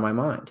no doubt in my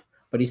mind.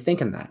 But he's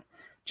thinking that.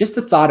 Just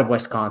the thought of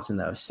Wisconsin,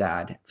 though, is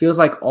sad. It feels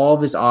like all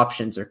of his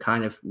options are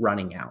kind of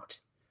running out.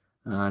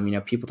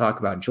 People talk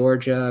about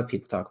Georgia.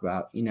 People talk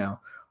about,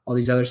 all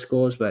these other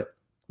schools. But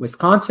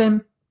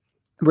Wisconsin,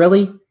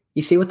 really,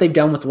 you see what they've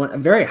done with a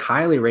very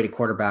highly rated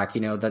quarterback,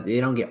 that they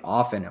don't get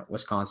often at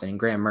Wisconsin. And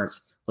Graham Mertz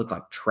looked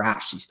like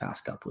trash these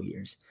past couple of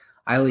years.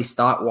 I at least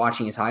thought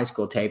watching his high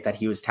school tape that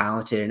he was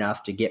talented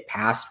enough to get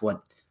past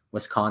what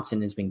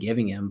Wisconsin has been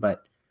giving him.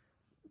 But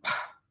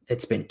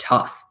it's been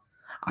tough.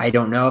 I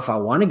don't know if I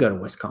want to go to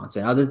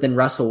Wisconsin. Other than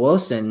Russell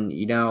Wilson,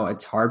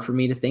 it's hard for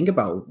me to think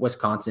about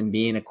Wisconsin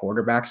being a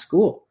quarterback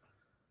school.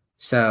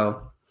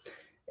 So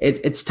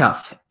it's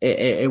tough.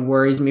 It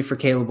worries me for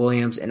Caleb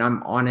Williams, and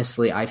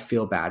I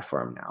feel bad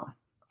for him now.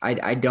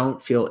 I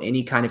don't feel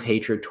any kind of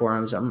hatred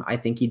towards him. I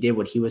think he did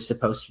what he was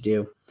supposed to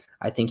do.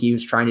 I think he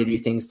was trying to do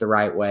things the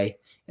right way.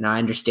 And I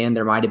understand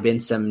there might have been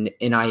some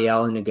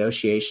NIL and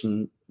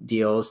negotiation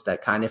deals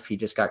that kind of he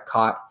just got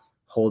caught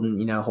holding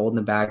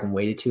the bag and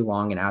waited too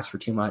long and asked for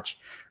too much.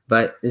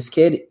 But this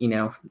kid,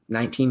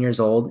 19 years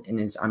old,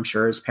 and I'm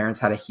sure his parents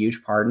had a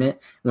huge part in it.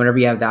 And whenever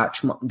you have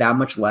that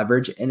much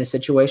leverage in a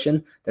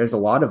situation, there's a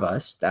lot of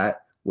us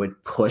that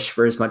would push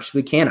for as much as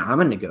we can. I'm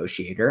a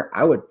negotiator.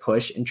 I would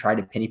push and try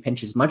to penny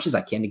pinch as much as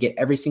I can to get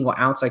every single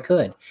ounce I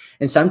could.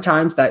 And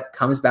sometimes that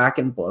comes back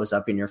and blows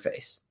up in your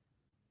face.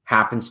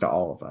 Happens to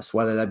all of us,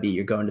 whether that be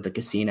you're going to the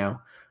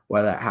casino,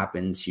 whether that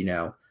happens,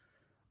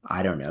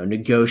 I don't know,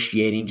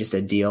 negotiating just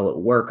a deal at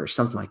work or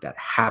something like that.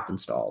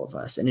 Happens to all of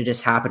us. And it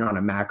just happened on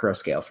a macro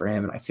scale for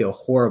him. And I feel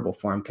horrible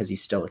for him because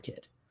he's still a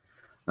kid.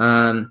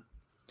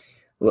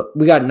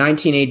 We got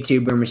 1982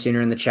 Boomer Sooner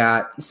in the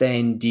chat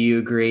saying, do you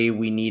agree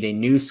we need a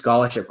new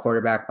scholarship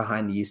quarterback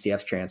behind the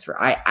UCF transfer?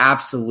 I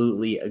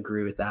absolutely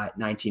agree with that,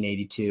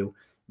 1982,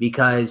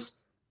 because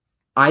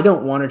I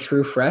don't want a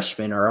true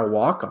freshman or a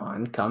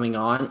walk-on coming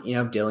on,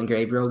 if Dylan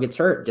Gabriel gets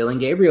hurt.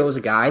 Dylan Gabriel was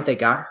a guy that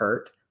got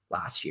hurt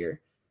last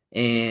year.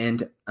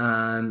 And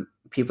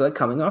people that are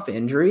coming off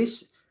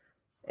injuries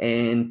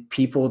and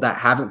people that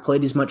haven't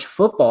played as much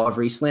football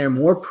recently are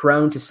more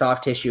prone to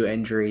soft tissue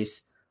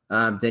injuries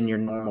than your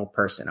normal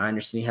person. I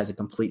understand he has a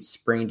complete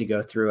spring to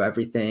go through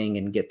everything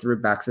and get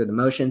back through the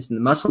motions and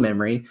the muscle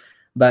memory.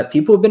 But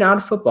people who've been out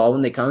of football,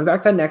 when they come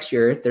back that next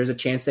year, there's a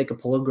chance they could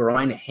pull a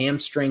groin, a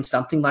hamstring,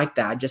 something like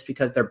that, just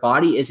because their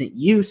body isn't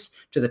used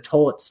to the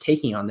toll it's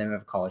taking on them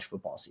of a college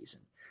football season.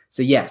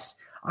 So yes,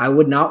 I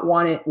would not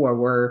want it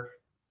where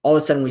all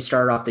of a sudden we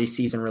started off the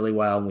season really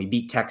well and we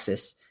beat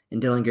Texas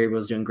and Dylan Gabriel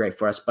was doing great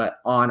for us. But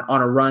on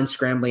a run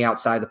scrambling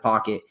outside the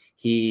pocket,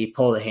 he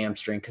pulled a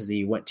hamstring because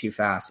he went too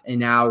fast. And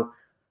now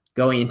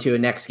going into a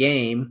next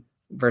game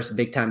versus a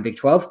big-time Big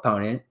 12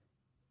 opponent,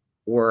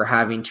 we're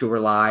having to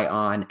rely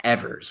on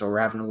Evers or we're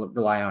having to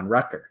rely on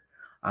Rucker.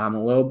 I'm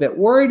a little bit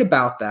worried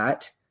about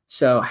that.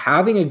 So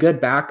having a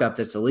good backup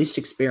that's the least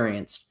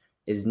experienced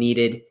is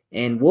needed,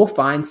 and we'll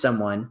find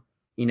someone.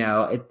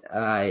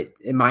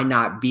 It might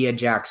not be a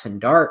Jackson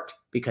Dart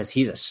because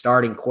he's a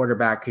starting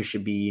quarterback who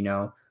should be,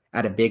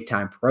 at a big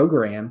time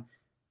program.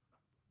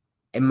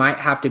 It might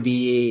have to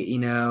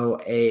be,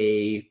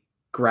 a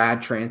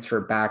grad transfer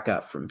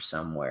backup from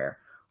somewhere,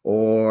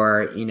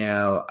 or,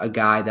 a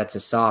guy that's a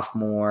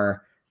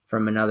sophomore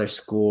from another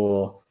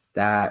school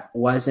that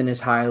wasn't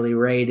as highly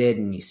rated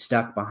and he's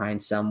stuck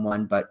behind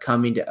someone, but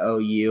coming to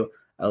OU,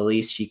 at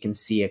least you can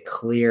see a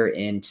clear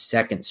end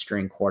second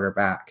string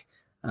quarterback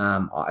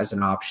as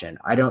an option.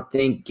 I don't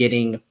think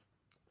getting,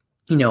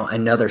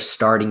 another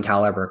starting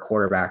caliber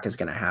quarterback is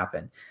going to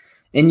happen.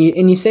 And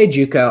you say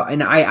JUCO,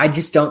 and I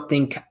just don't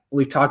think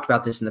we've talked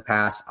about this in the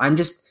past. I'm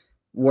just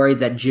worried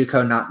that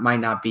JUCO might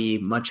not be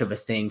much of a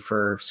thing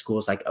for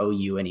schools like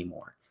OU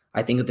anymore.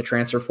 I think of the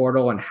transfer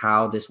portal and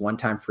how this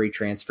one-time free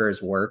transfer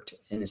has worked,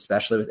 and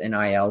especially with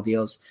NIL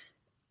deals,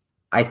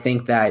 I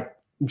think that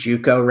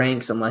JUCO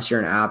ranks, unless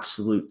you're an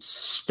absolute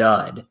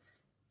stud,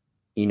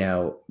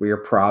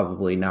 you're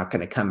probably not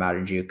going to come out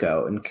of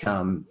JUCO and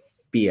come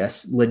be a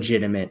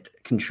legitimate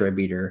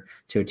contributor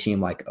to a team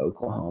like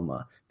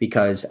Oklahoma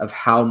because of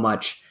how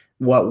much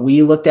what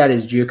we looked at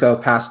as JUCO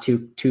past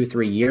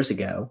 3 years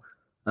ago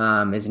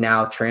is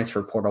now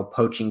transfer portal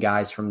poaching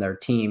guys from their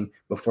team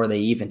before they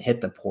even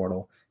hit the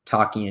portal,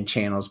 talking in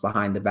channels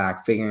behind the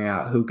back, figuring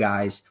out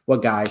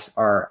what guys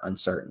are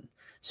uncertain.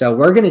 So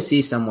we're going to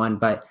see someone,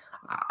 but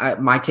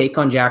my take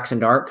on Jackson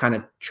Dart, kind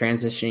of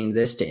transitioning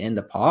this to end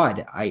the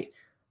pod,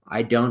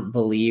 I don't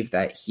believe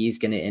that he's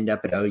going to end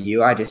up at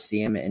OU. I just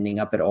see him ending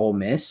up at Ole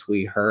Miss.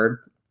 We heard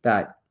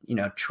that,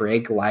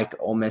 Trigg liked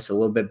Ole Miss a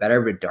little bit better,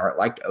 but Dart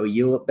liked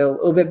OU a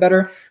little bit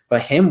better.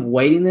 But him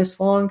waiting this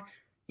long,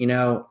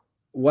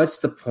 what's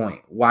the point?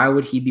 Why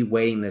would he be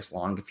waiting this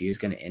long if he was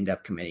going to end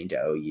up committing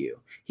to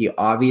OU? He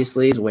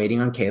obviously is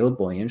waiting on Caleb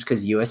Williams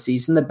because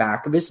USC's in the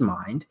back of his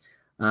mind.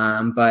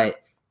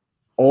 But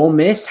Ole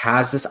Miss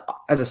has this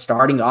as a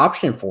starting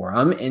option for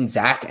him, and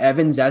Zach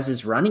Evans as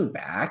his running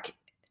back.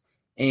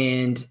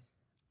 And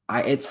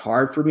it's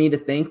hard for me to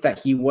think that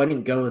he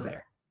wouldn't go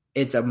there.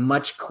 It's a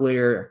much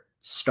clearer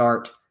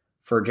start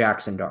for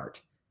Jackson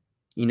Dart.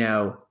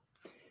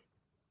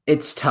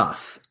 It's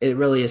tough. It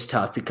really is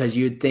tough because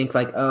you'd think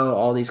like, oh,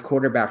 all these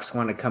quarterbacks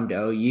want to come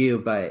to OU,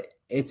 but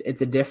it's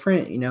a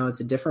different, it's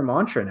a different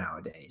mantra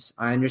nowadays.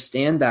 I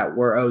understand that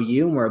we're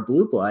OU and we're a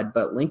blue blood,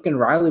 but Lincoln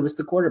Riley was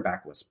the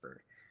quarterback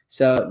whisperer.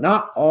 So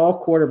not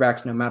all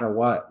quarterbacks, no matter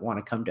what, want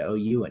to come to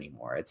OU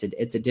anymore. It's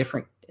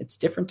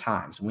different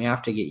times, and we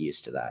have to get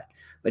used to that.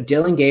 But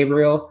Dillon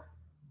Gabriel,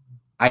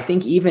 I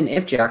think even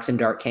if Jackson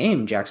Dart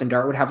came, Jackson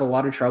Dart would have a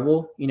lot of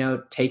trouble,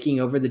 taking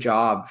over the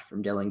job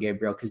from Dillon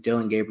Gabriel because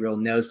Dillon Gabriel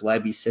knows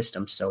Levy's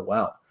system so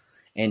well,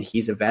 and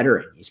he's a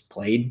veteran. He's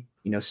played,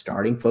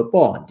 starting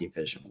football in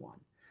Division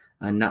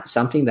I, not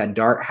something that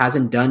Dart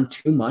hasn't done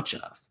too much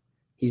of.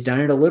 He's done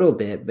it a little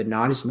bit, but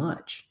not as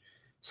much.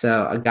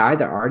 So a guy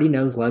that already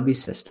knows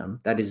Levy's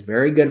system, that is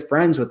very good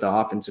friends with the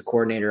offensive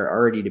coordinator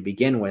already to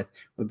begin with,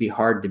 would be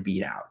hard to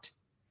beat out.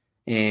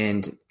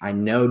 And I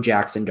know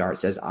Jackson Dart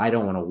says, I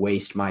don't want to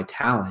waste my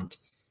talent,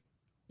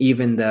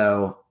 even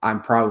though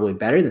I'm probably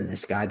better than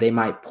this guy. They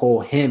might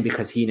pull him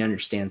because he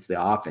understands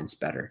the offense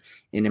better,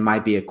 and it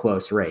might be a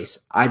close race.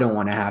 I don't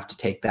want to have to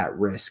take that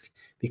risk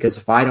because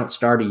if I don't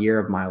start a year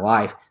of my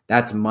life,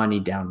 that's money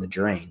down the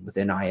drain with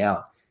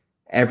NIL.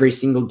 Every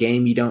single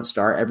game you don't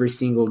start, every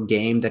single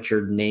game that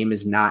your name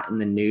is not in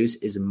the news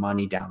is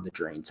money down the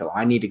drain. So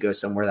I need to go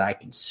somewhere that I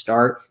can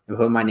start and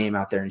put my name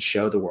out there and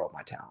show the world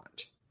my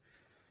talent.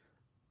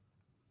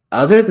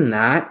 Other than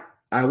that,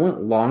 I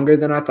went longer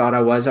than I thought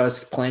I was. I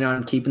was planning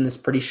on keeping this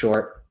pretty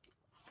short.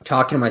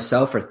 Talking to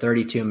myself for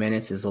 32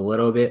 minutes is a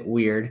little bit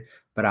weird,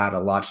 but I had a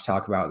lot to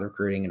talk about with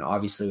recruiting, and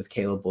obviously with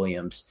Caleb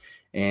Williams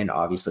and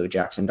obviously with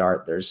Jackson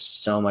Dart, there's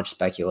so much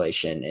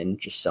speculation and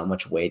just so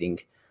much waiting.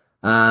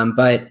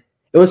 But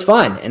it was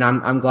fun, and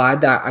I'm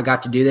glad that I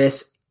got to do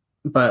this,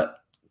 but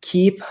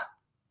keep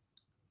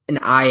an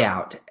eye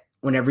out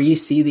whenever you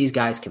see these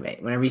guys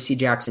commit, whenever you see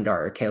Jackson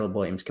Dart or Caleb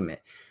Williams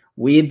commit.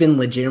 We have been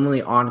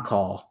legitimately on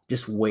call,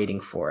 just waiting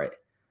for it.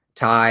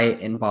 Ty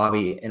and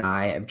Bobby and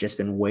I have just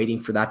been waiting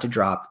for that to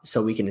drop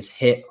so we can just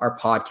hit our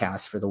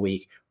podcast for the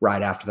week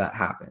right after that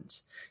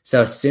happens.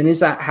 So as soon as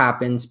that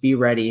happens, be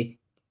ready.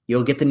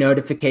 You'll get the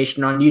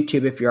notification on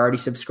YouTube if you're already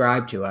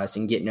subscribed to us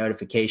and get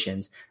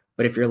notifications.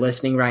 But if you're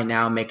listening right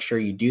now, make sure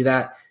you do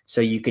that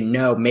so you can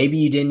know. Maybe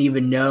you didn't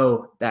even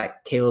know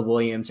that Caleb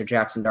Williams or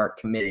Jackson Dart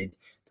committed.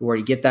 Where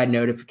you get that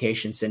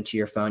notification sent to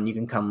your phone, you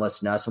can come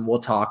listen to us and we'll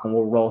talk and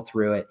we'll roll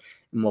through it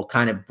and we'll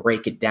kind of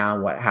break it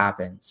down what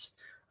happens.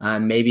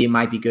 Maybe it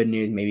might be good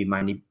news, maybe it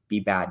might be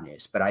bad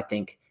news, but I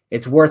think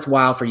it's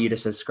worthwhile for you to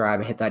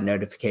subscribe and hit that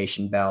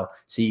notification bell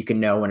so you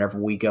can know whenever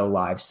we go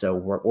live. So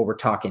we're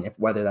talking,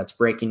 whether that's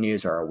breaking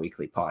news or our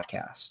weekly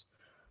podcast.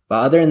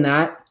 But other than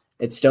that,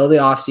 it's still the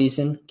off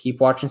season.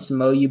 Keep watching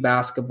some OU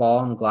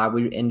basketball. I'm glad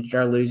we ended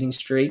our losing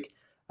streak.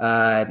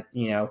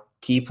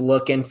 keep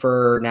looking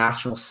for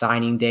National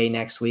Signing Day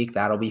next week.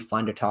 That'll be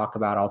fun to talk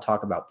about. I'll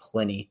talk about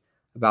plenty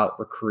about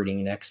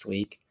recruiting next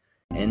week.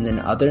 And then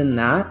other than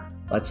that,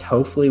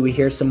 hopefully we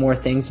hear some more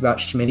things about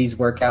Schmitty's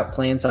workout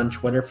plans on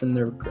Twitter from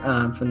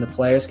the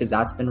players, because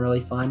that's been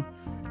really fun.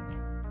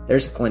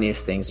 There's plenty of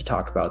things to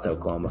talk about with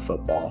Oklahoma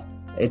football.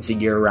 It's a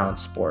year-round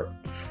sport.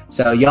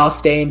 So y'all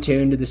stay in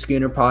tune to the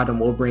Schooner Pod, and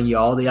we'll bring you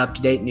all the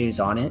up-to-date news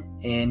on it.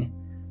 And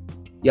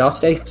y'all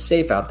stay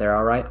safe out there,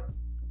 all right?